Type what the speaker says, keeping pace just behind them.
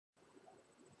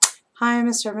Hi,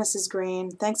 Mr. and Mrs. Green.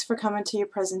 Thanks for coming to your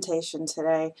presentation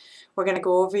today. We're going to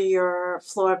go over your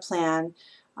floor plan,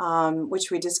 which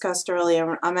we discussed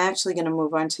earlier. I'm actually going to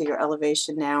move on to your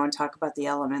elevation now and talk about the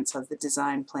elements of the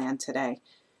design plan today.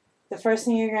 The first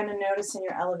thing you're going to notice in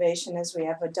your elevation is we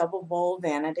have a double bowl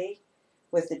vanity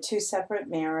with the two separate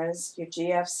mirrors, your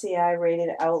GFCI rated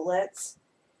outlets,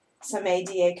 some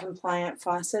ADA compliant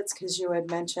faucets because you had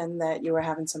mentioned that you were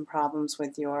having some problems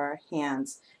with your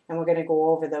hands, and we're going to go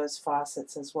over those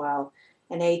faucets as well.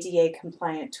 An ADA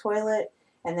compliant toilet,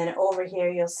 and then over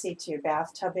here you'll see to your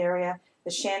bathtub area,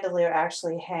 the chandelier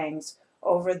actually hangs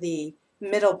over the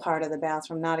middle part of the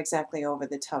bathroom, not exactly over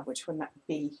the tub, which would not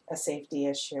be a safety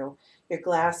issue. Your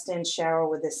glassed in shower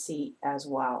with a seat as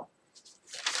well.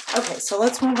 Okay, so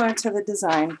let's move on to the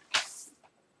design.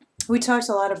 We talked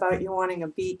a lot about you wanting a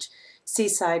beach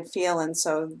seaside feel, and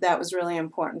so that was really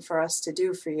important for us to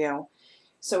do for you.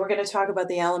 So we're going to talk about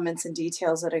the elements and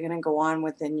details that are going to go on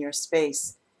within your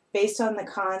space. Based on the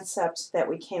concept that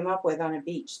we came up with on a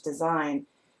beach design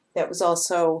that was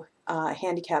also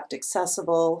handicapped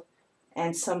accessible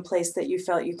and someplace that you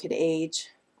felt you could age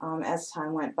as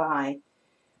time went by.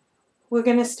 We're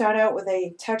going to start out with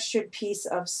a textured piece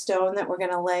of stone that we're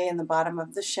going to lay in the bottom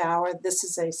of the shower. This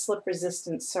is a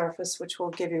slip-resistant surface, which will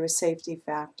give you a safety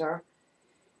factor.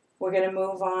 We're going to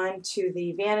move on to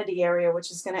the vanity area, which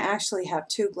is going to actually have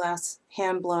two glass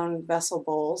hand-blown vessel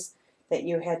bowls that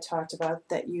you had talked about,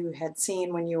 that you had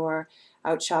seen when you were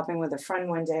out shopping with a friend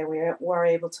one day. We were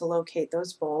able to locate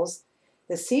those bowls.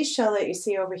 The seashell that you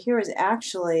see over here is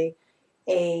actually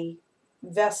a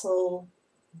vessel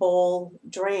bowl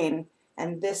drain,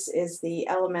 and this is the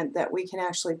element that we can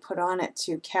actually put on it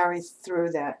to carry through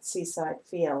that seaside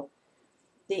feel.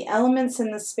 The elements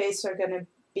in the space are going to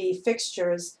be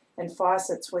fixtures and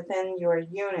faucets within your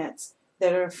units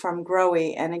that are from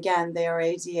Growy, and again, they are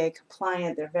ADA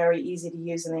compliant. They're very easy to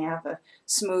use, and they have a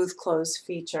smooth close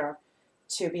feature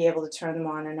to be able to turn them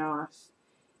on and off.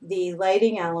 The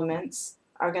lighting elements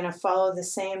are going to follow the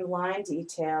same line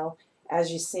detail as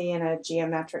you see in a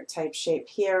geometric type shape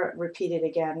here, repeated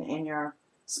again in your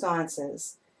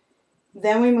sconces.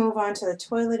 Then we move on to the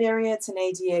toilet area. It's an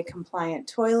ADA compliant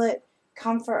toilet,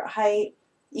 comfort height,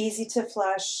 easy to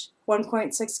flush,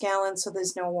 1.6 gallons, so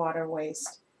there's no water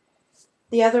waste.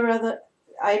 The other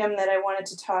item that I wanted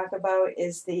to talk about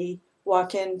is the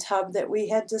walk-in tub that we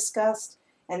had discussed,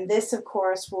 and this of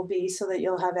course will be so that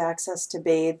you'll have access to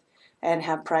bathe and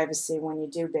have privacy when you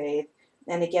do bathe.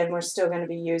 And again, we're still going to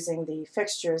be using the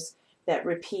fixtures that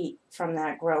repeat from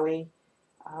that Growy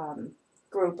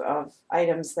group of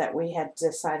items that we had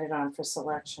decided on for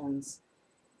selections.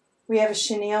 We have a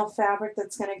chenille fabric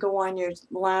that's going to go on your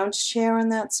lounge chair in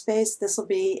that space. This will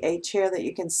be a chair that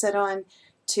you can sit on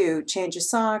to change your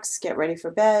socks, get ready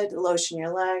for bed, lotion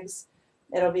your legs.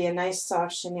 It'll be a nice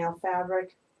soft chenille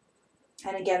fabric.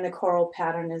 And again, the coral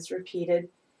pattern is repeated.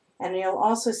 And you'll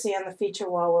also see on the feature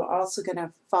wall, we're also going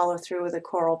to follow through with a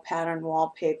coral pattern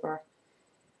wallpaper.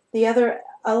 The other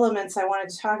elements I wanted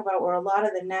to talk about were a lot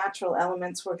of the natural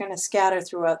elements we're going to scatter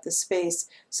throughout the space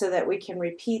so that we can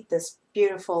repeat this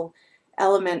beautiful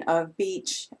element of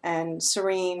beach and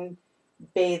serene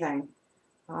bathing.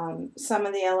 Some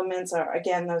of the elements are,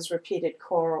 again, those repeated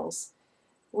corals.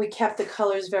 We kept the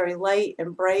colors very light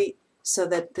and bright so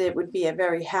that it would be a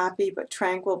very happy but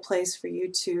tranquil place for you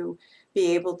to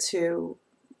be able to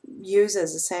use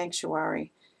as a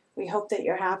sanctuary. We hope that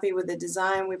you're happy with the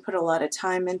design. We put a lot of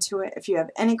time into it. If you have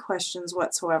any questions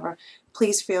whatsoever,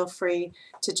 please feel free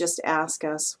to just ask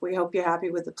us. We hope you're happy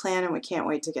with the plan, and we can't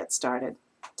wait to get started.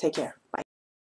 Take care. Bye.